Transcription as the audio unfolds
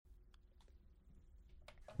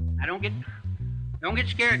Now don't get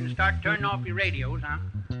scared and start turning off your radios, huh?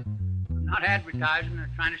 I'm not advertising or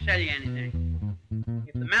trying to sell you anything.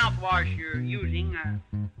 If the mouthwash you're using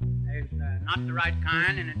is not the right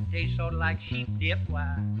kind and it tastes sort of like sheep dip,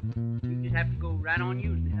 why, you just have to go right on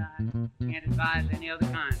using it. I can't advise any other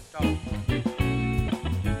kind. So.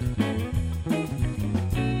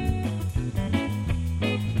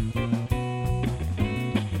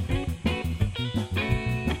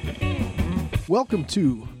 Welcome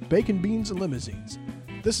to Bacon, Beans, and Limousines.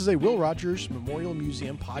 This is a Will Rogers Memorial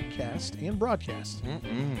Museum podcast and broadcast.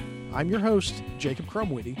 I'm your host, Jacob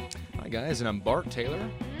Crumwitty. Hi, guys, and I'm Bart Taylor.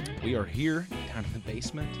 We are here down in the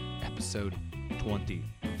basement, episode 20.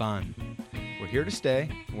 Fun. We're here to stay,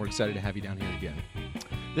 and we're excited to have you down here again.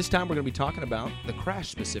 This time, we're going to be talking about the crash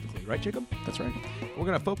specifically, right, Jacob? That's right. We're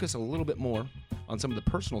going to focus a little bit more on some of the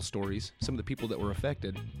personal stories, some of the people that were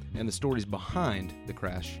affected, and the stories behind the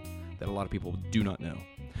crash that a lot of people do not know.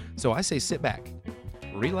 So I say sit back,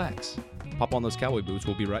 relax, pop on those cowboy boots.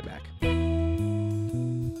 We'll be right back.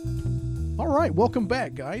 All right, welcome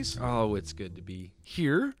back, guys. Oh, it's good to be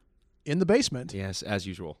here. In the basement. Yes, as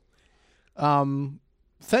usual.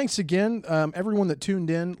 Thanks again, everyone that tuned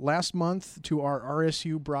in last month to our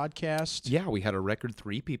RSU broadcast. Yeah, we had a record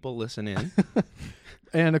 3 people listen in.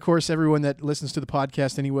 And, of course, everyone that listens to the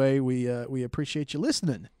podcast anyway, we appreciate you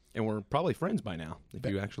listening. And we're probably friends by now, if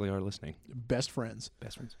you actually are listening. Best friends.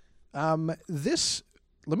 Best friends.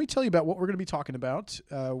 Let me tell you about what we're going to be talking about.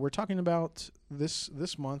 We're talking about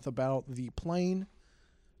this month about the plane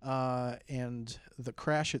and the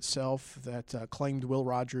crash itself that claimed Will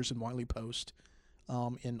Rogers and Wiley Post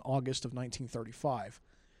in August of 1935.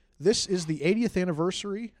 This is the 80th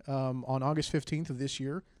anniversary on August 15th of this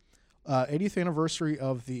year, 80th anniversary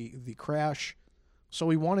of the crash. So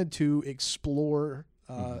we wanted to explore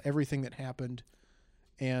everything that happened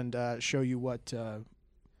and show you what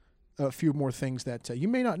a few more things that you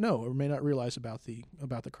may not know or may not realize about the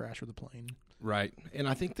crash of the plane. Right. And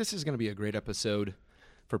I think this is going to be a great episode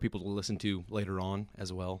for people to listen to later on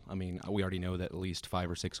as well. I mean, we already know that at least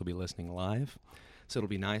 5 or 6 will be listening live. So it'll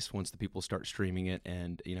be nice once the people start streaming it,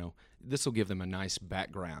 and, you know, this will give them a nice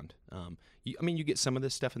background. You get some of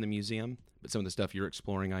this stuff in the museum, but some of the stuff you're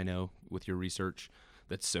exploring, I know, with your research,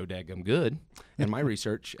 that's so daggum good. And my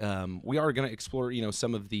research, we are going to explore,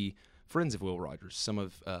 some of the friends of Will Rogers, some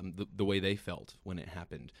of the way they felt when it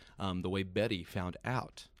happened, the way Betty found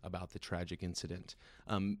out about the tragic incident,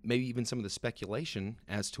 maybe even some of the speculation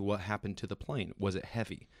as to what happened to the plane. Was it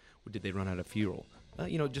heavy? Did they run out of fuel?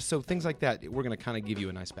 Just so things like that, we're going to kind of give you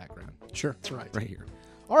a nice background. Sure, that's right. Right here.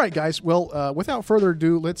 All right, guys. Well, without further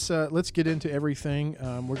ado, let's get into everything.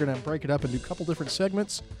 We're going to break it up into a couple different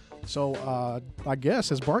segments. So I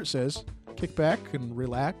guess, as Bart says, kick back and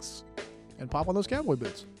relax and pop on those cowboy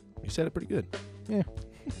boots. You said it pretty good. Yeah.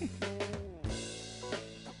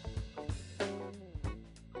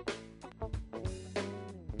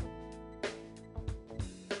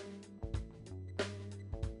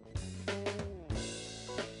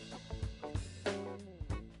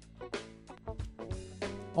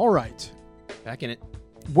 All right. Back in it.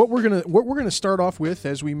 What we're gonna start off with,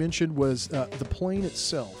 as we mentioned, was the plane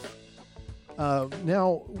itself.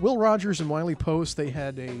 Now, Will Rogers and Wiley Post, they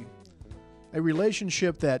had a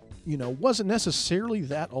relationship that wasn't necessarily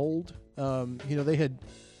that old. They had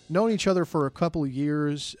known each other for a couple of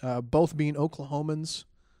years, both being Oklahomans,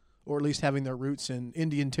 or at least having their roots in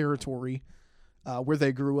Indian Territory, where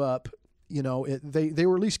they grew up. They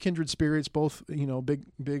were at least kindred spirits, both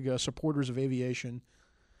big supporters of aviation.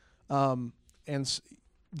 And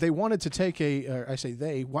they wanted to take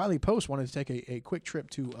Wiley Post wanted to take a quick trip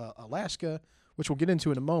to Alaska, which we'll get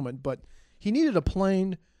into in a moment, but he needed a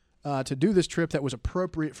plane to do this trip that was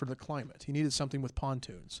appropriate for the climate. He needed something with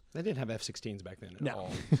pontoons. They didn't have F-16s back then at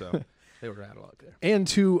all, so they were out of luck there. And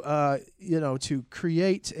to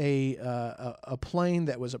create a plane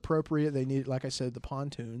that was appropriate, they needed, like I said, the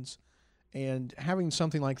pontoons. And having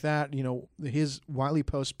something like that, his Wiley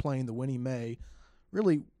Post plane, the Winnie Mae,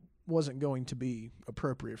 really wasn't going to be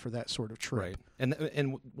appropriate for that sort of trip. Right.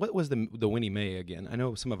 And what was the Winnie Mae again? I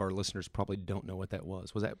know some of our listeners probably don't know what that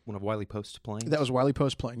was. Was that one of Wiley Post's planes? That was Wiley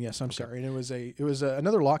Post plane. Yes, I'm sorry. And it was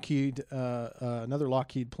another Lockheed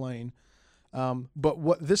plane. But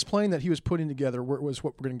what this plane that he was putting together was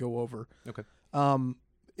what we're going to go over. Okay.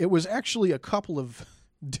 It was actually a couple of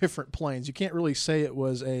different planes. You can't really say it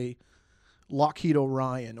was a Lockheed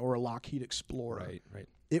Orion or a Lockheed Explorer. Right.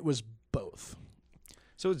 It was both.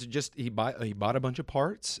 So it's just he bought a bunch of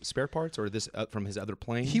parts, spare parts, or this from his other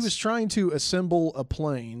planes? He was trying to assemble a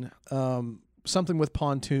plane, something with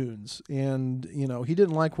pontoons, and he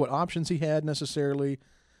didn't like what options he had necessarily.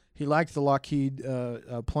 He liked the Lockheed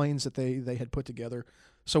planes that they had put together.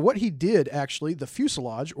 So what he did, actually, the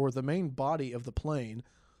fuselage, or the main body of the plane,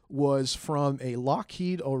 was from a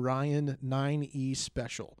Lockheed Orion 9E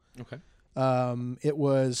Special. Okay. It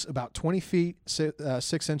was about 20 feet,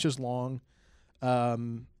 6 inches long.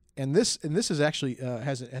 And this is actually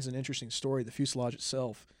has an interesting story, the fuselage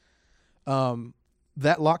itself.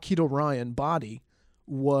 That Lockheed Orion body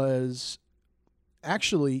was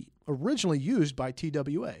actually originally used by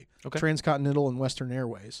TWA, Transcontinental and Western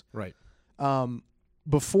Airways. Right.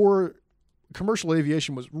 Before commercial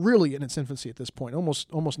aviation was really in its infancy at this point,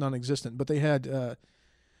 almost non-existent. But they had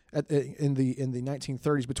in the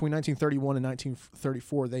 1930s, between 1931 and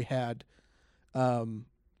 1934, they had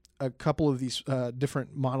a couple of these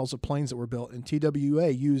different models of planes that were built, and TWA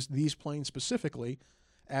used these planes specifically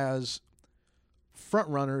as front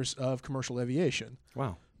runners of commercial aviation.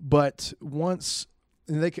 Wow. But once,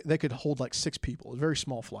 and they could hold like 6 people, very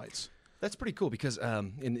small flights. That's pretty cool because,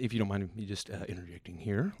 and if you don't mind me just interjecting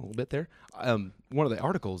here a little bit there, one of the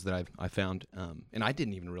articles that I found, and I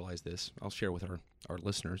didn't even realize this, I'll share with our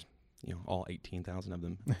listeners, all 18,000 of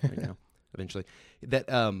them right now, eventually,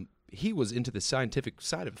 that he was into the scientific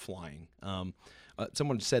side of flying.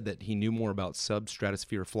 Someone said that he knew more about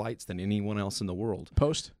substratosphere flights than anyone else in the world.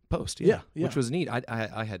 Post, yeah, which was neat.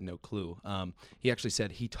 I had no clue. He actually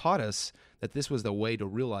said he taught us that this was the way to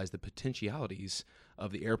realize the potentialities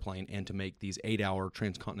of the airplane and to make these 8-hour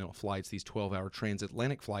transcontinental flights, these 12-hour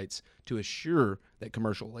transatlantic flights, to assure that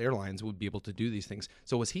commercial airlines would be able to do these things.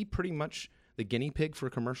 So was he pretty much the guinea pig for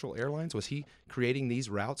commercial airlines? Was he creating these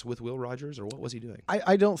routes with Will Rogers, or what was he doing?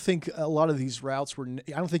 I don't think a lot of these routes were,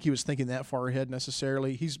 I don't think he was thinking that far ahead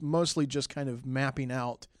necessarily. He's mostly just kind of mapping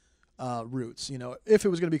out routes. If it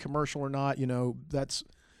was going to be commercial or not, that's,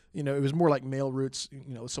 it was more like mail routes,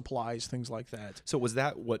 supplies, things like that. So was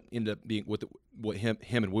that what ended up being what him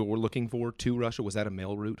and Will were looking for to Russia? Was that a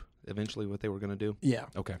mail route eventually, what they were going to do? Yeah.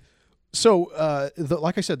 Okay. So,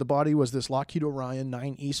 like I said, the body was this Lockheed Orion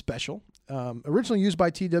 9E Special, originally used by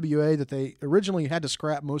TWA, that they originally had to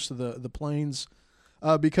scrap most of the planes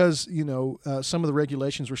because, some of the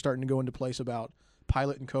regulations were starting to go into place about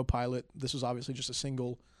pilot and co-pilot. This was obviously just a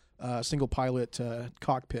single pilot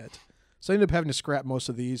cockpit. So they ended up having to scrap most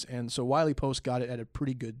of these, and so Wiley Post got it at a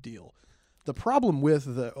pretty good deal. The problem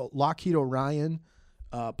with the Lockheed Orion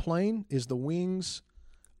plane is the wings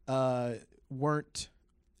weren't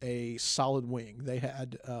a solid wing. They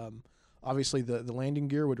had obviously the landing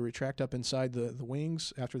gear would retract up inside the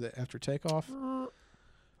wings after takeoff.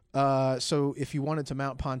 So if you wanted to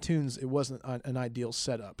mount pontoons, it wasn't an ideal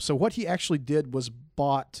setup. So what he actually did was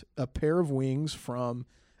bought a pair of wings from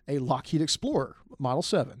a Lockheed Explorer Model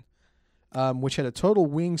 7. Which had a total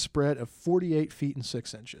wing spread of 48 feet and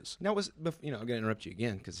 6 inches. Now, I'm going to interrupt you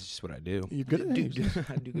again because it's just what I do. You're good at it.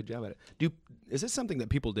 I do a good job at it. Is this something that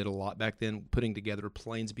people did a lot back then, putting together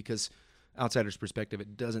planes? Because outsider's perspective,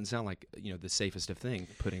 it doesn't sound like the safest of thing,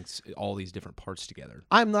 putting all these different parts together.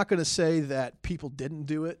 I'm not going to say that people didn't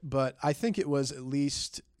do it, but I think it was at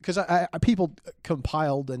least because people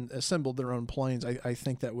compiled and assembled their own planes. I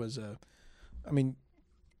think that was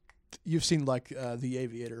you've seen like the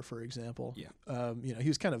Aviator, for example. Yeah. He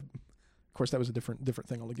was kind of course, that was a different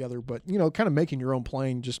thing altogether. But kind of making your own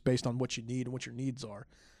plane just based on what you need and what your needs are.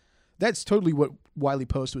 That's totally what Wiley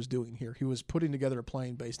Post was doing here. He was putting together a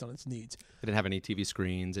plane based on its needs. It didn't have any TV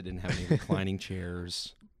screens. It didn't have any reclining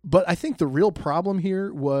chairs. But I think the real problem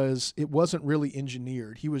here was it wasn't really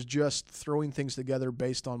engineered. He was just throwing things together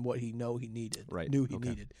based on what he knew he needed.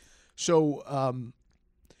 So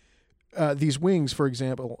these wings, for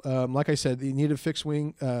example, like I said, you needed fixed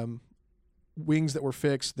wings that were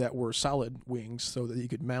fixed, that were solid wings, so that you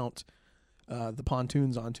could mount the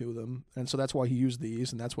pontoons onto them. And so that's why he used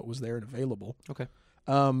these, and that's what was there and available. Okay.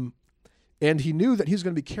 And he knew that he was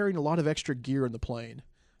going to be carrying a lot of extra gear in the plane.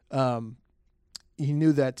 He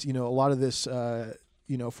knew that, a lot of this,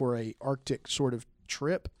 for a Arctic sort of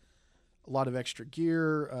trip, a lot of extra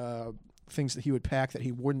gear, things that he would pack that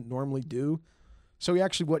he wouldn't normally do. So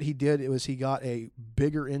what he did was he got a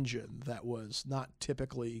bigger engine that was not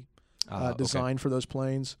typically designed for those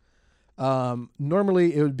planes.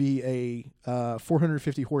 Normally it would be a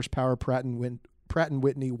 450 horsepower Pratt and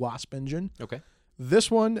Whitney Wasp engine. Okay.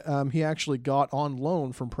 This one he actually got on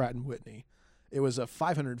loan from Pratt and Whitney. It was a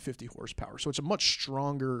 550 horsepower, so it's a much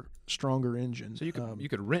stronger engine. So you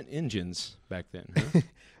could rent engines back then. Huh?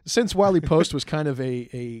 Since Wiley Post was kind of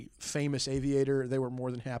a famous aviator, they were more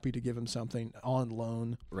than happy to give him something on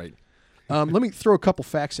loan. Right. Let me throw a couple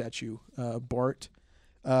facts at you, Bart,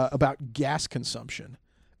 about gas consumption.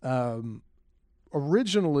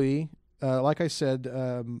 Originally, like I said,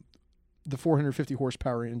 the 450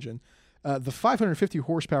 horsepower engine. The 550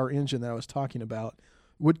 horsepower engine that I was talking about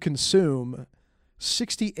would consume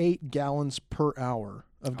 68 gallons per hour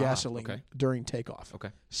of gasoline during takeoff.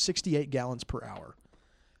 68 gallons per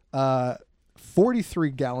hour.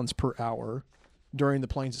 43 gallons per hour during the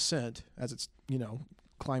plane's ascent as it's,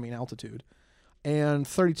 climbing altitude, and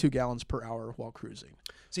 32 gallons per hour while cruising.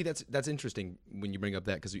 See, that's interesting when you bring up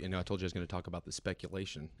that, because I told you I was going to talk about the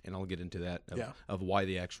speculation, and I'll get into that of why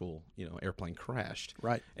the actual airplane crashed.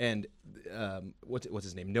 Right. And what's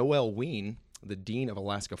his name? Noel Wien, the dean of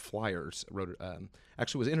Alaska Flyers,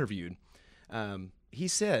 actually was interviewed. He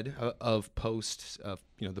said of Post of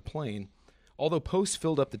the plane, although Post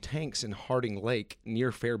filled up the tanks in Harding Lake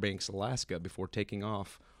near Fairbanks, Alaska, before taking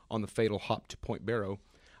off on the fatal hop to Point Barrow,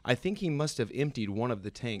 I think he must have emptied one of the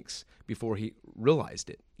tanks before he realized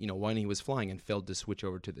it, when he was flying, and failed to switch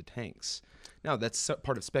over to the tanks. Now, that's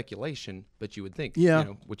part of speculation, but you would think,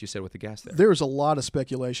 what you said with the gas there. There's a lot of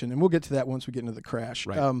speculation, and we'll get to that once we get into the crash.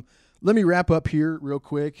 Right. Let me wrap up here real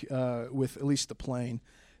quick with at least the plane.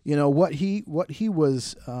 What he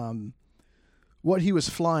was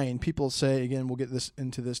flying. People say, again, we'll get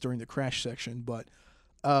into this during the crash section, but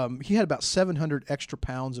he had about 700 extra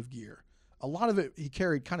pounds of gear. A lot of it he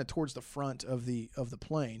carried kind of towards the front of the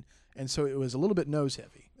plane, and so it was a little bit nose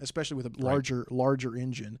heavy, especially with a larger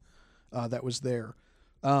engine that was there.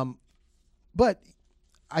 But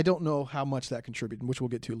I don't know how much that contributed, which we'll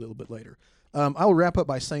get to a little bit later. I will wrap up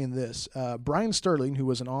by saying this. Brian Sterling, who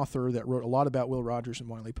was an author that wrote a lot about Will Rogers and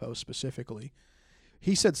Wiley Post specifically,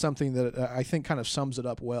 he said something that I think kind of sums it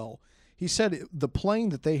up well. He said the plane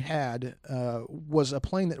that they had was a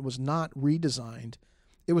plane that was not redesigned.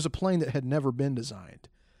 It was a plane that had never been designed.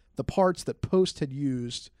 The parts that Post had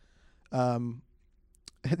used,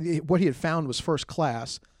 what he had found was first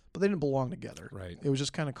class, but they didn't belong together. Right. It was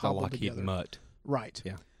just kind of cobbled Lockheed together. Mutt. Right.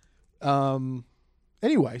 Yeah.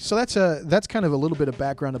 Anyway, so that's kind of a little bit of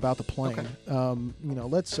background about the plane.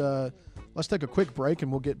 Okay. Let's take a quick break,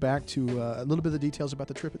 and we'll get back to a little bit of the details about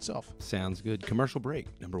the trip itself. Sounds good. Commercial break,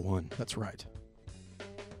 number 1. That's right.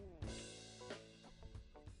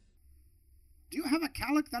 Do you have a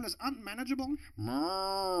calic that is unmanageable?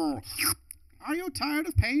 Are you tired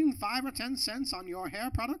of paying 5 or 10 cents on your hair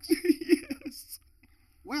products? Yes.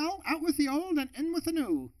 Well, out with the old and in with the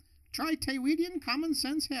new. Try Taywedian Common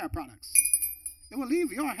Sense Hair Products. It will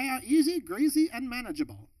leave your hair easy, greasy, and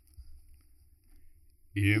manageable.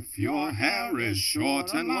 If your hair is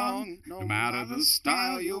short and long, no matter the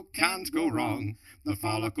style, you can't go wrong. The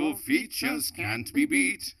follicle features can't be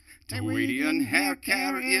beat. Taywedian Hair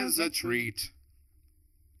Care is a treat.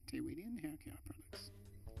 Taywedian Hair Care Products.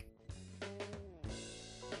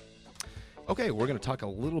 Okay, we're going to talk a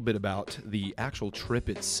little bit about the actual trip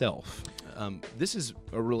itself. This is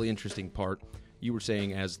a really interesting part. You were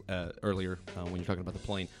saying earlier when you're talking about the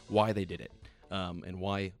plane, why they did it and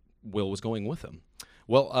why Will was going with them.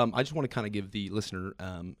 Well, I just want to kind of give the listener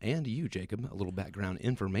and you, Jacob, a little background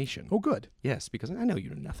information. Oh, good. Yes, because I know you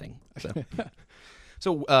know nothing.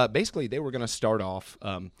 So basically, they were going to start off.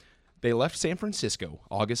 They left San Francisco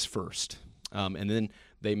August 1st, and then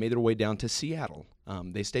they made their way down to Seattle.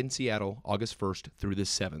 They stayed in Seattle August 1st through the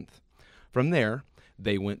 7th. From there,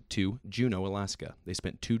 they went to Juneau, Alaska. They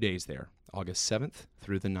spent 2 days there, August 7th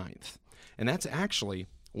through the 9th. And that's actually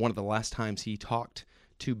one of the last times he talked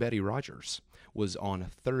to Betty Rogers, was on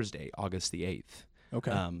Thursday, August the 8th.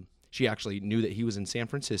 Okay. She actually knew that he was in San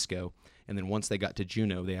Francisco, and then once they got to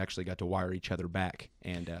Juneau, they actually got to wire each other back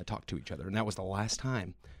and talk to each other. And that was the last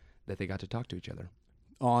time that they got to talk to each other.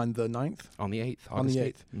 On the 9th? On the 8th. On the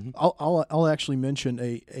 8th. Mm-hmm. I'll actually mention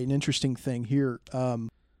an interesting thing here.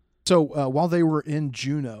 So while they were in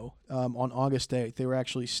Juneau on August 8th, they were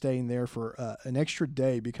actually staying there for an extra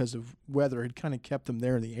day because of weather had kind of kept them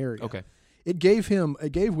there in the area. Okay. It gave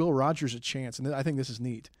Will Rogers a chance, and I think this is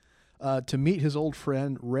neat, to meet his old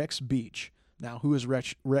friend Rex Beach. Now, who is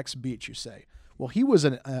Rex Beach, you say? Well, he was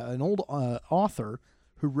an old author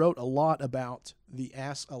who wrote a lot about the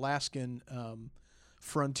Alaskan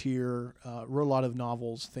frontier, wrote a lot of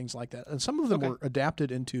novels, things like that. And some of them were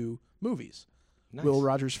adapted into movies. Nice. Will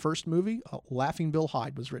Rogers' first movie, Laughing Bill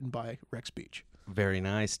Hyde, was written by Rex Beach. Very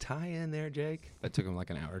nice tie in there, Jake. That took him like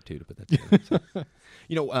an hour or two to put that together.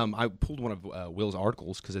 So. I pulled one of Will's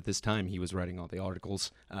articles because at this time he was writing all the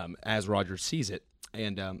articles as Rogers sees it.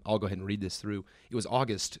 And I'll go ahead and read this through. It was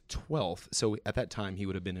August 12th. So at that time he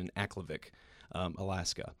would have been in Aklavik,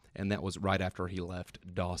 Alaska. And that was right after he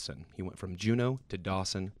left Dawson. He went from Juneau to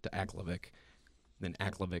Dawson to Aklavik, then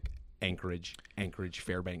Aklavik, Anchorage,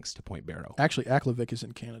 Fairbanks to Point Barrow. Actually, Aklavik is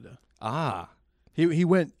in Canada. Ah. He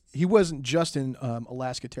wasn't just in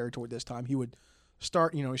Alaska territory this time. He would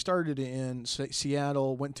He started in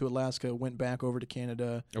Seattle, went to Alaska, went back over to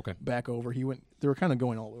Canada. Okay. Back over. They were kind of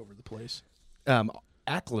going all over the place.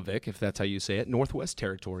 Aklavik, if that's how you say it, Northwest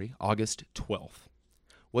Territory, August 12th.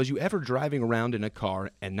 Was you ever driving around in a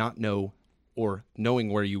car and not knowing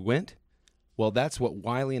where you went? Well, that's what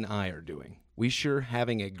Wiley and I are doing. We sure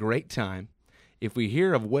having a great time. If we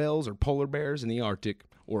hear of whales or polar bears in the Arctic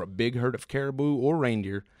or a big herd of caribou or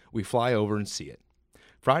reindeer, we fly over and see it.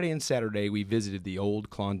 Friday and Saturday, we visited the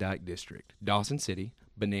old Klondike District, Dawson City,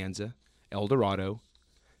 Bonanza, El Dorado.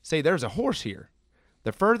 Say, there's a horse here,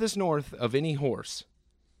 the furthest north of any horse,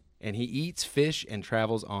 and he eats fish and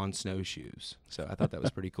travels on snowshoes. So I thought that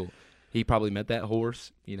was pretty cool. He probably met that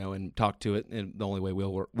horse, and talked to it in the only way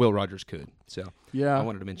Will Rogers could. So yeah, I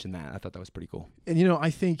wanted to mention that. I thought that was pretty cool. And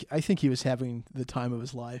I think he was having the time of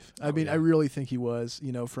his life. I really think he was.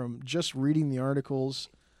 From just reading the articles,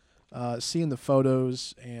 seeing the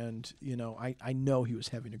photos, and I know he was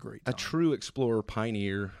having a great time. A true explorer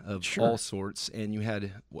pioneer of all sorts, and you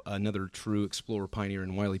had another true explorer pioneer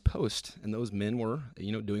in Wiley Post, and those men were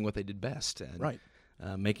doing what they did best, and right,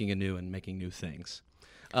 making anew and making new things.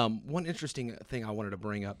 One interesting thing I wanted to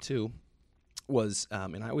bring up, too, was,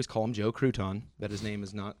 and I always call him Joe Crouton, but his name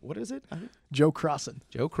is not, what is it? Joe Crossan.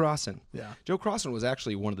 Joe Crossan. Yeah. Joe Crossan was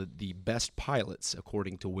actually one of the best pilots,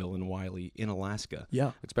 according to Will and Wiley, in Alaska.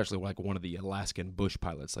 Yeah. Especially like one of the Alaskan bush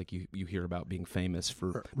pilots, like you hear about being famous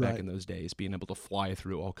for right. back in those days, being able to fly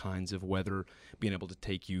through all kinds of weather, being able to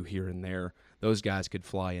take you here and there. Those guys could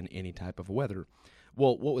fly in any type of weather.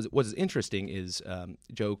 Well, what was interesting is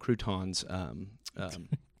Joe Crouton's,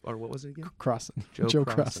 or what was it again? Crossan. Joe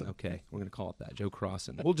Crossan. Okay, we're going to call it that. Joe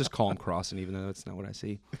Crossan. We'll just call him Crossan, even though that's not what I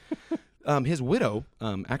see. His widow,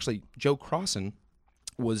 actually, Joe Crossan,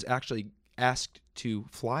 was actually asked to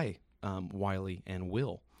fly Wiley and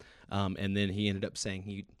Will, and then he ended up saying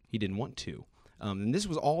he didn't want to. And this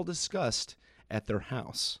was all discussed at their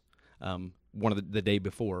house, one of the day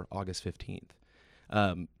before, August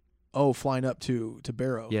 15th. Flying up to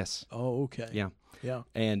Barrow. Yes. Oh, okay. Yeah. Yeah.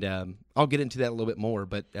 And I'll get into that a little bit more,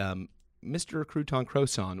 but Mr. Crouton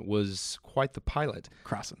Crossan was quite the pilot.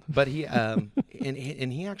 Crossan. But he and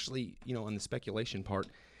he actually, on the speculation part,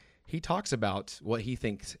 he talks about what he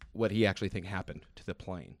actually think happened to the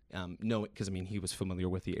plane. Because he was familiar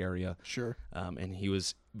with the area. Sure. And he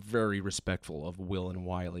was very respectful of Will and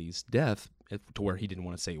Wiley's death, to where he didn't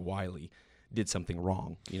want to say Wiley did something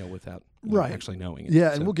wrong, without actually knowing it.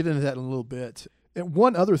 Yeah, and we'll get into that in a little bit. And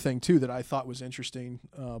one other thing, too, that I thought was interesting,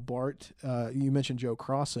 Bart, you mentioned Joe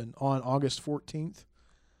Crossan. On August 14th,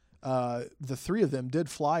 the three of them did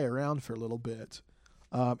fly around for a little bit.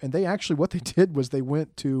 And they actually, what they did was they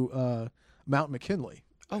went to Mount McKinley.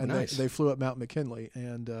 Oh, and nice. They flew up Mount McKinley.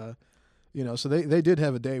 And, so they did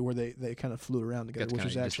have a day where they kind of flew around together, which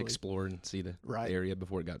was just actually explore and see the area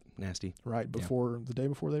before it got nasty. Right, the day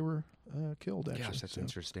before they were killed, actually. Gosh, that's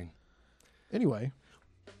interesting. Anyway.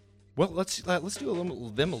 Well, let's do them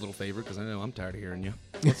a little favor, because I know I'm tired of hearing you.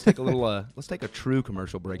 Let's take a little let's take a true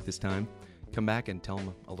commercial break this time. Come back and tell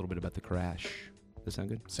them a little bit about the crash. Does that sound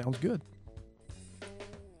good? Sounds good.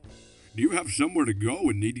 Do you have somewhere to go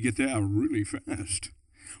and need to get there really fast?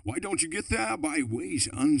 Why don't you get there by ways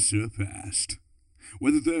unsurpassed?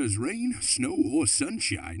 Whether there's rain, snow, or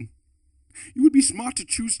sunshine, you would be smart to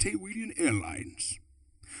choose Taywedian Airlines.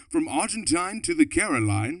 From Argentine to the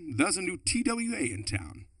Caroline, there's a new TWA in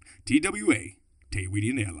town. TWA,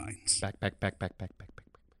 Taywedian Airlines. Back.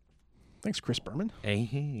 Thanks, Chris Berman.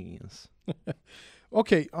 Yes.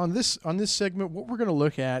 Okay, on this segment, what we're going to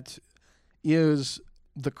look at is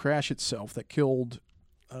the crash itself that killed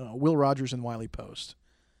Will Rogers and Wiley Post.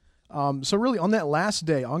 So really, on that last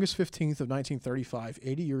day, August 15th of 1935,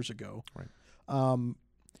 80 years ago, right.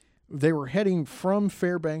 They were heading from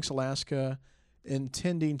Fairbanks, Alaska,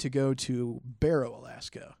 intending to go to Barrow,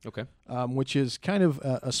 Alaska. Okay. Which is kind of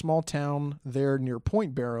a small town there near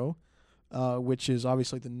Point Barrow, which is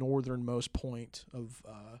obviously the northernmost point of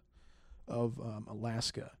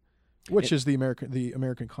Alaska, which is the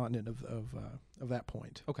American continent of that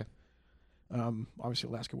point. Okay. Obviously,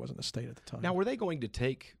 Alaska wasn't a state at the time. Now, were they going to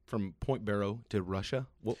take from Point Barrow to Russia?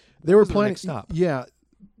 They were planning stop. Yeah.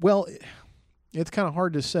 Well, it's kind of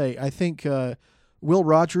hard to say. I think Will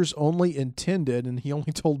Rogers only intended, and he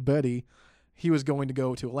only told Betty he was going to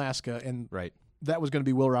go to Alaska, and that was going to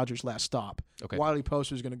be Will Rogers' last stop. Okay. Wiley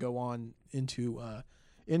Post was going to go on into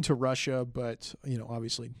Russia, but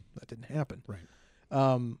obviously that didn't happen. Right.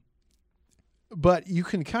 But you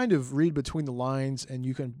can kind of read between the lines, and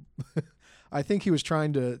you can. I think he was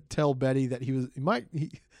trying to tell Betty that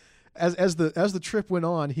as the trip went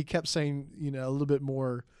on, he kept saying a little bit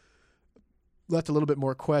more. left a little bit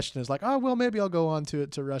more question. It's like, oh, well, maybe I'll go on to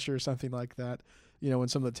Russia or something like that, in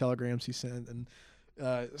some of the telegrams he sent. And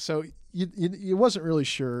so you wasn't really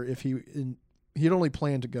sure if he'd only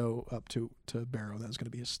planned to go up to Barrow. That was going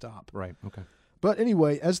to be his stop. Right, okay. But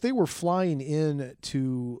anyway, as they were flying in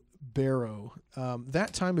to Barrow,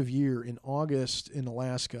 that time of year in August in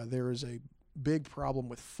Alaska, there is a big problem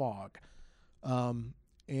with fog.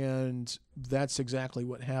 And that's exactly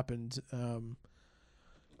what happened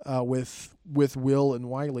with Will and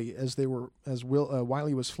Wiley as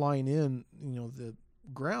Wiley was flying in. The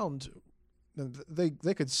ground,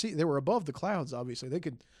 they could see, they were above the clouds. Obviously, they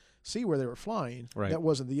could see where they were flying. Right. That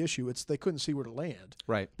wasn't the issue. It's they couldn't see where to land.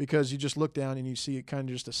 Right. Because you just look down and you see kind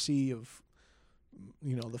of just a sea of,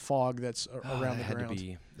 the fog that's around the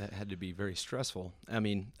ground. That had to be very stressful. I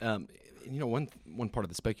mean, one part of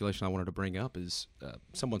the speculation I wanted to bring up is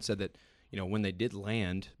someone said that when they did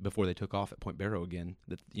land before they took off at Point Barrow again,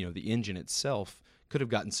 that the engine itself could have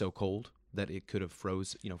gotten so cold that it could have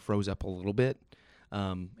froze up a little bit,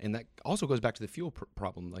 and that also goes back to the fuel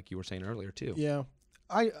problem, like you were saying earlier too. Yeah,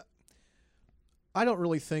 I don't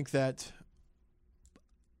really think that.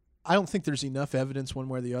 I don't think there's enough evidence one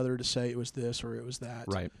way or the other to say it was this or it was that.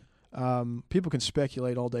 Right. People can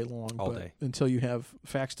speculate all day long, but until you have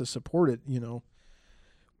facts to support it, you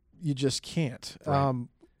just can't. Right.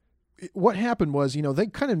 What happened was, they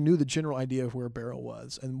kind of knew the general idea of where Barrow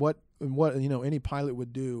was, and what any pilot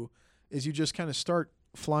would do is you just kind of start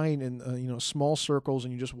flying in small circles,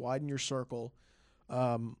 and you just widen your circle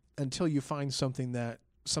until you find some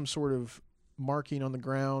sort of marking on the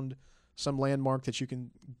ground, some landmark that you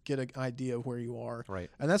can get an idea of where you are.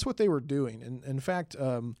 Right. And that's what they were doing. And in fact,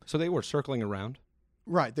 so they were circling around.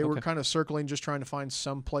 Right. They were kind of circling, just trying to find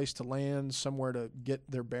some place to land, somewhere to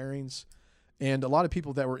get their bearings. And a lot of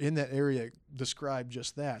people that were in that area described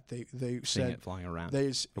just that. They Seeing said it flying around.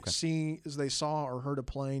 they saw or heard a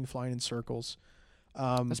plane flying in circles.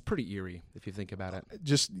 That's pretty eerie if you think about it.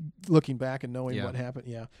 Just looking back and knowing what happened.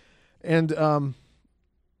 Yeah. And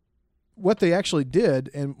what they actually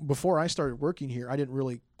did, and before I started working here, I didn't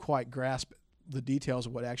really quite grasp the details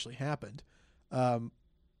of what actually happened. And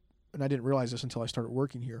I didn't realize this until I started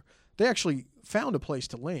working here. They actually found a place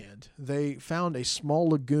to land. They found a small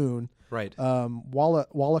lagoon, right?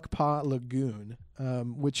 Wallakpa Lagoon,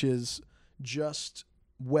 which is just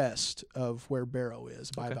west of where Barrow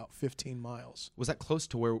is by about 15 miles. Was that close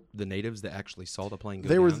to where the natives that actually saw the plane go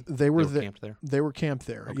down? They were camped there? They were camped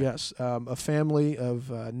there, okay. Yes. A family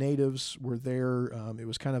of natives were there. It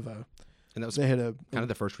was kind of a... And that was they had kind of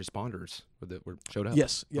the first responders that showed up?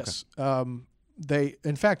 Yes. Okay. They,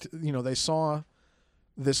 in fact, they saw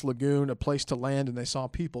this lagoon, a place to land, and they saw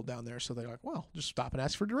people down there. So they're like, well, just stop and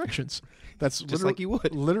ask for directions. That's just like you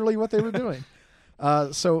would. Literally what they were doing.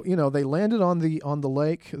 So they landed on the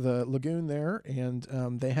lake, the lagoon there,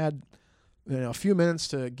 and they had a few minutes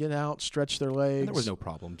to get out, stretch their legs. And there was no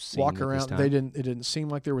problem. Walk around. It didn't seem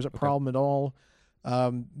like there was a problem at all.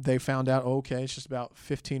 They found out, it's just about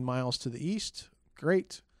 15 miles to the east.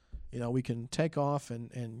 Great. We can take off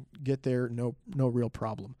and get there. No real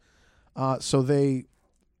problem. Here's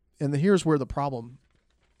where the problem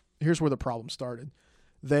started.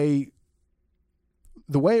 The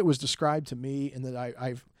way it was described to me, and that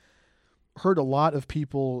I've heard a lot of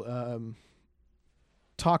people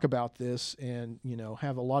talk about this, and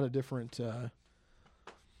have a lot of different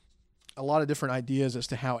ideas as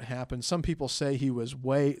to how it happened. Some people say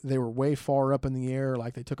they were way far up in the air,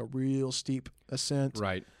 like they took a real steep ascent.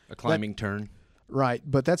 Right, a climbing turn. Right,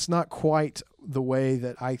 but that's not quite the way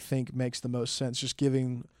that I think makes the most sense. Just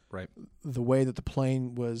giving the way that the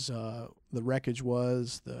plane was, the wreckage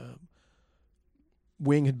was, the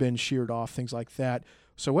wing had been sheared off, things like that.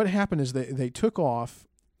 So what happened is they took off,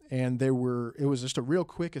 and it was just a real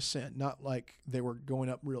quick ascent, not like they were going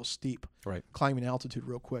up real steep, climbing altitude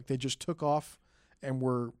real quick. They just took off and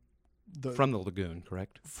were from the lagoon,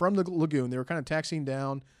 correct? From the lagoon. They were kind of taxiing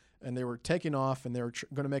down, and they were taking off, and they were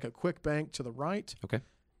going to make a quick bank to the right,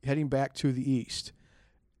 heading back to the east.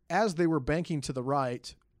 As they were banking to the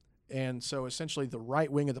right, and so essentially the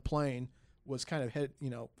right wing of the plane was kind of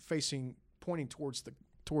pointing towards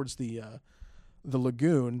the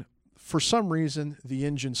lagoon. For some reason, the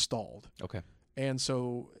engine stalled. Okay. And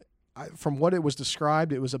so, from what it was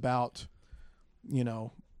described, it was about,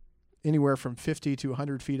 anywhere from 50 to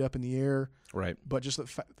 100 feet up in the air. Right. But just the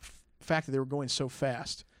fact that they were going so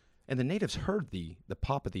fast. And the natives heard the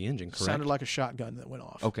pop of the engine, correct? Sounded like a shotgun that went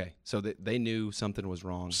off. Okay. So they knew something was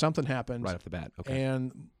wrong. Something happened. Right off the bat. Okay.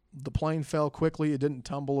 And the plane fell quickly. It didn't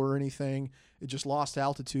tumble or anything. It just lost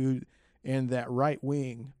altitude, and that right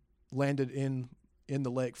wing landed in the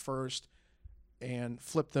lake first, and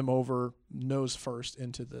flipped them over nose first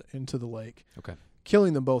into the lake. Okay.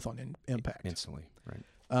 Killing them both on impact. Instantly, right.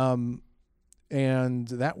 And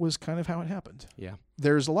that was kind of how it happened. Yeah.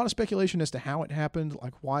 There's a lot of speculation as to how it happened,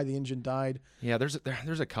 like why the engine died. Yeah, there's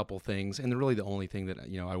a couple things, and really the only thing that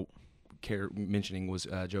I care mentioning was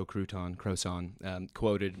Joe Croson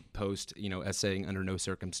quoted post as saying, under no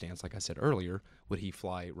circumstance, like I said earlier, would he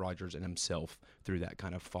fly Rogers and himself through that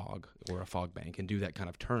kind of fog or a fog bank and do that kind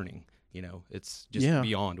of turning. It's just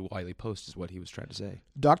beyond Wiley Post is what he was trying to say.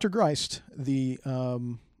 Dr. Greist,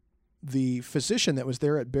 the physician that was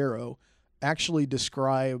there at Barrow, actually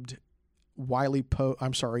described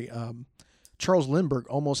Charles Lindbergh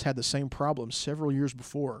almost had the same problem several years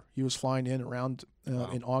before. He was flying in around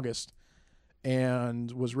in August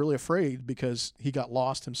and was really afraid because he got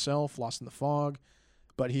lost himself, lost in the fog,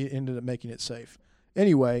 but he ended up making it safe.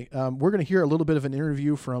 Anyway, we're going to hear a little bit of an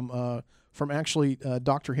interview from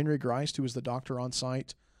Dr. Henry Greist, who was the doctor on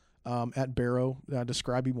site at Barrow,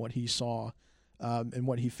 describing what he saw and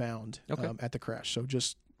what he found at the crash. So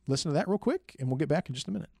just listen to that real quick, and we'll get back in just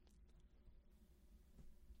a minute.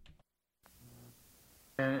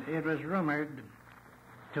 It was rumored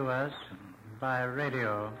to us by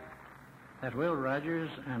radio that Will Rogers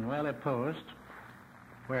and Wiley Post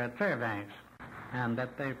were at Fairbanks and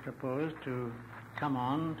that they proposed to come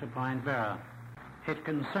on to Point Vera. It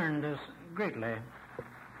concerned us greatly.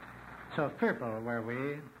 So fearful were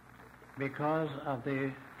we because of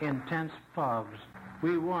the intense fogs.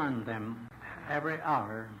 We warned them every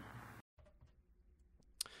hour.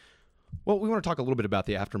 Well, we want to talk a little bit about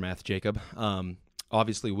the aftermath, Jacob.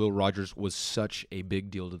 Obviously, Will Rogers was such a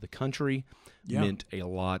big deal to the country, meant a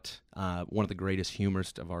lot. One of the greatest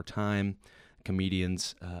humorists of our time,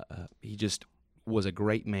 comedians. He just was a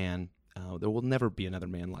great man. There will never be another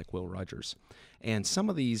man like Will Rogers. And some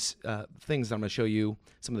of these things that I'm going to show you,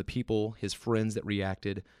 some of the people, his friends that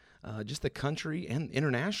reacted, just the country and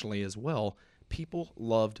internationally as well, people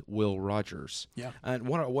loved Will Rogers. Yeah. And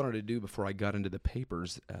what I wanted to do before I got into the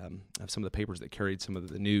papers, some of the papers that carried some of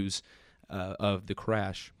the news of the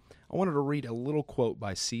crash, I wanted to read a little quote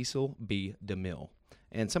by Cecil B. DeMille.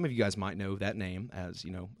 And some of you guys might know that name as,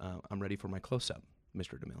 I'm ready for my close-up,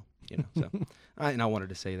 Mr. DeMille. So I wanted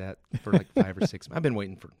to say that for like 5 or 6. I've been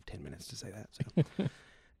waiting for 10 minutes to say that. So.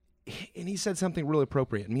 And he said something really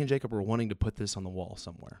appropriate. Me and Jacob were wanting to put this on the wall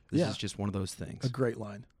somewhere. This is just one of those things. A great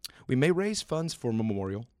line. We may raise funds for a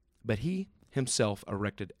memorial, but he himself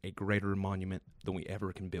erected a greater monument than we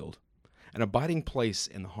ever can build, an abiding place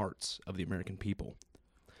in the hearts of the American people.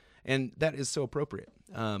 And that is so appropriate.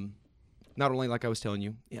 Not only, like I was telling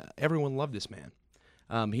you, everyone loved this man.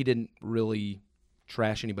 He didn't really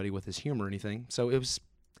trash anybody with his humor or anything, so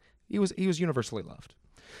he was universally loved.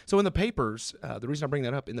 So in the papers, the reason I bring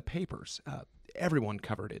that up, in the papers, everyone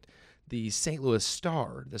covered it. The St. Louis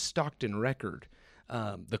Star, the Stockton Record,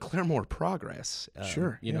 the Claremore Progress.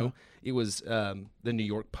 It was the New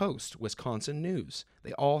York Post, Wisconsin News.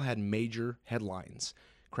 They all had major headlines.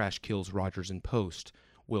 Crash kills Rogers and Post.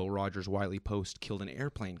 Will Rogers, Wiley Post killed in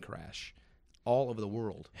airplane crash. All over the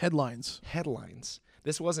world. Headlines.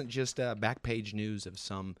 This wasn't just back page news of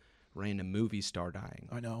some random movie star dying.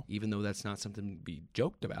 I know. Even though that's not something to be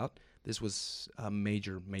joked about, this was a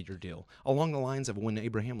major, major deal. Along the lines of when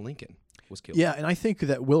Abraham Lincoln was killed. Yeah, and I think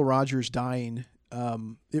that Will Rogers dying,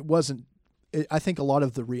 I think a lot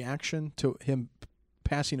of the reaction to him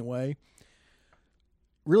passing away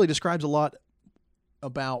really describes a lot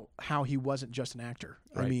about how he wasn't just an actor.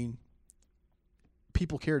 Right. I mean,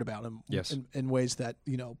 people cared about him in ways that,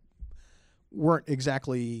 weren't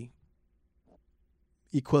exactly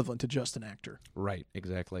equivalent to just an actor. Right,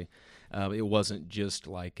 exactly. It wasn't just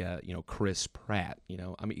like, Chris Pratt,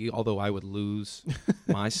 although I would lose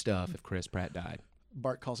my stuff if Chris Pratt died.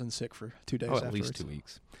 Bart calls in sick for 2 days afterwards. At least 2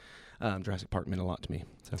 weeks. Jurassic Park meant a lot to me.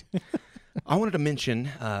 So I wanted to mention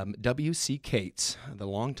W.C. Cates, the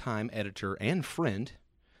longtime editor and friend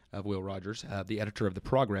of Will Rogers, the editor of The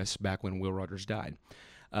Progress back when Will Rogers died.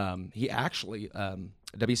 He actually,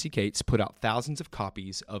 W.C. Cates, put out thousands of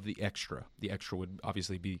copies of the Extra. The Extra would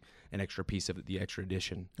obviously be an extra piece of the Extra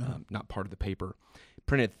edition, not part of the paper.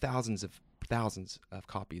 Printed thousands of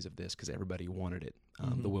copies of this because everybody wanted it.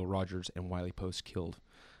 The Will Rogers and Wiley Post killed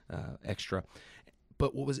Extra.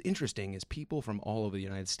 But what was interesting is people from all over the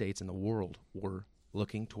United States and the world were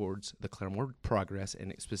looking towards the Claremore Progress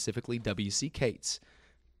and specifically W.C. Cates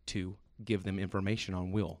to give them information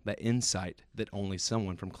on Will, that insight that only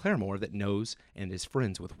someone from Claremore that knows and is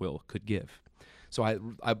friends with Will could give. So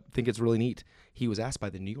I think it's really neat. He was asked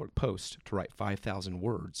by the New York Post to write 5,000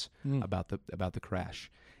 words about the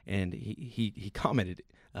crash, and he commented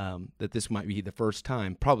that this might be the first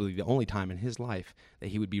time, probably the only time in his life, that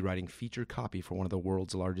he would be writing feature copy for one of the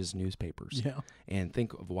world's largest newspapers. Yeah. And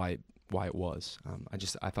think of why it was.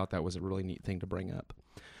 I thought that was a really neat thing to bring up.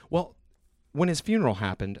 Well, when his funeral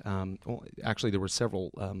happened, actually there were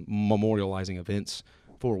several memorializing events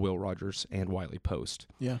for Will Rogers and Wiley Post.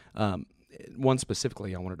 Yeah. One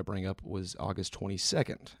specifically I wanted to bring up was August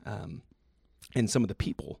 22nd, and some of the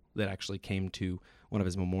people that actually came to one of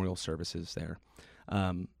his memorial services there.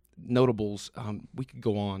 Notables, we could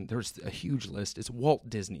go on. There's a huge list. It's Walt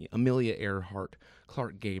Disney, Amelia Earhart,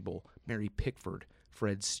 Clark Gable, Mary Pickford,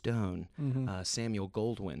 Fred Stone, Samuel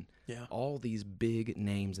Goldwyn. Yeah. All these big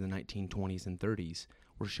names in the 1920s and 30s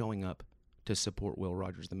were showing up to support Will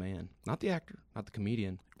Rogers, the man. Not the actor, not the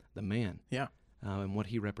comedian, the man. Yeah. And what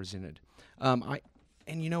he represented. I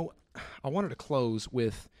wanted to close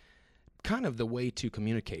with kind of the way to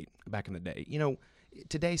communicate back in the day.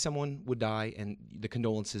 Today someone would die and the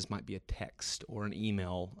condolences might be a text or an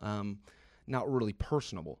email, not really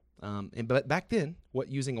personable. But back then,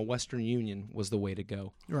 using a Western Union was the way to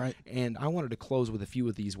go. Right. And I wanted to close with a few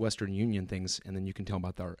of these Western Union things, and then you can tell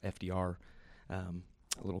about our FDR, a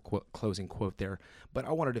little closing quote there. But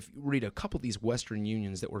I wanted to read a couple of these Western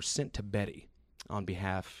Unions that were sent to Betty on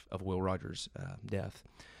behalf of Will Rogers' death.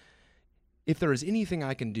 If there is anything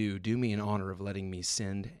I can do me an honor of letting me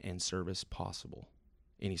send any service possible.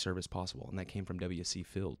 And that came from W.C.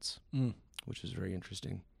 Fields, which is very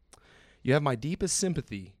interesting. You have my deepest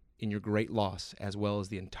sympathy in your great loss, as well as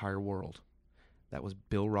the entire world. That was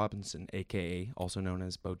Bill Robinson, a.k.a. also known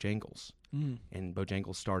as Bojangles. And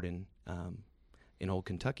Bojangles starred in Old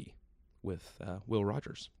Kentucky with Will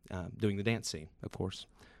Rogers, doing the dance scene, of course.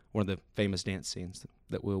 One of the famous dance scenes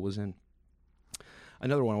that Will was in.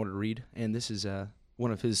 Another one I wanted to read, and this is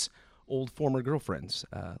one of his old former girlfriends,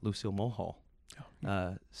 Lucille Mulhall,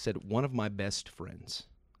 said, "One of my best friends,"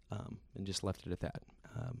 and just left it at that.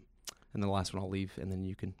 And the last one I'll leave, and then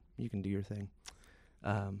you can do your thing.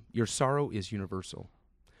 Your sorrow is universal.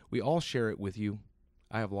 We all share it with you.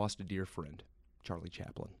 I have lost a dear friend, Charlie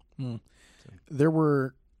Chaplin. So. There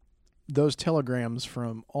were those telegrams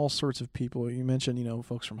from all sorts of people. You mentioned,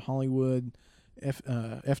 folks from Hollywood.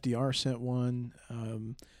 FDR sent one.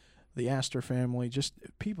 The Astor family, just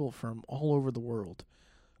people from all over the world.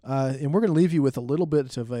 And we're going to leave you with a little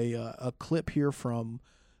bit of a clip here from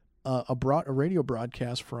a radio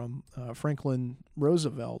broadcast from Franklin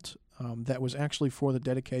Roosevelt that was actually for the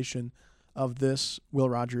dedication of this Will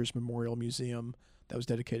Rogers Memorial Museum that was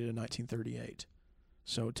dedicated in 1938.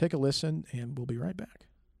 So take a listen, and we'll be right back.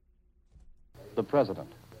 The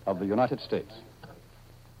President of the United States.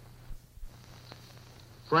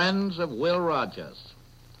 Friends of Will Rogers,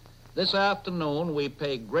 this afternoon we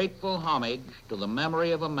pay grateful homage to the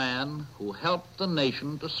memory of a man who helped the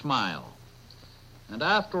nation to smile. And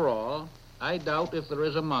after all, I doubt if there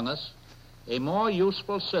is among us a more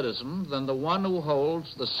useful citizen than the one who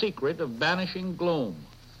holds the secret of banishing gloom,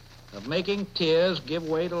 of making tears give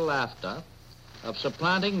way to laughter, of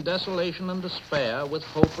supplanting desolation and despair with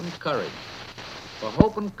hope and courage. For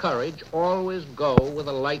hope and courage always go with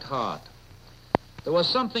a light heart. There was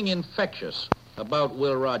something infectious about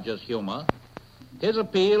Will Rogers' humor. His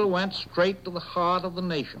appeal went straight to the heart of the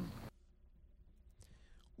nation.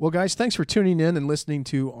 Well, guys, thanks for tuning in and listening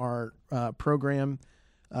to our program.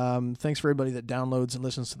 Thanks for everybody that downloads and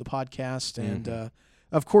listens to the podcast. And,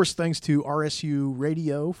 of course, thanks to RSU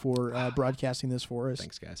Radio for broadcasting this for us.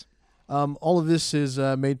 Thanks, guys. All of this is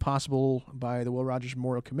made possible by the Will Rogers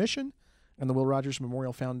Memorial Commission and the Will Rogers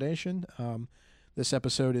Memorial Foundation. This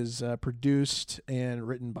episode is produced and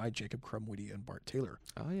written by Jacob Crumwitty and Bart Taylor.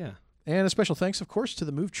 Oh, yeah. And a special thanks, of course, to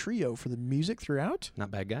the Move Trio for the music throughout.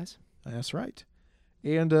 Not bad, guys. That's right.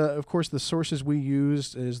 And, of course, the sources we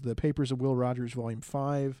used is the Papers of Will Rogers, Volume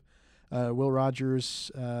 5, Will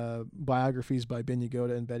Rogers, biographies by Ben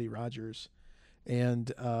Yagoda and Betty Rogers, and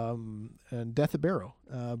Death of Barrow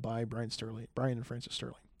by Brian and Francis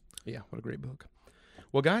Sterling. Yeah, what a great book.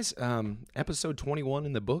 Well, guys, episode 21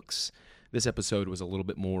 in the books. This episode was a little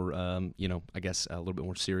bit more, I guess a little bit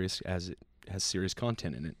more serious, as it has serious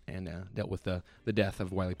content in it, and dealt with the death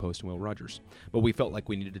of Wiley Post and Will Rogers. But we felt like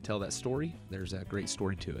we needed to tell that story. There's a great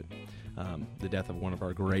story to it. The death of one of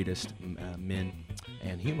our greatest men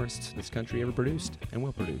and humorists this country ever produced and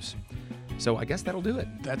will produce. So I guess that'll do it.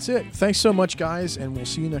 That's it. Thanks so much, guys, and we'll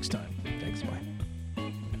see you next time. Thanks, bye.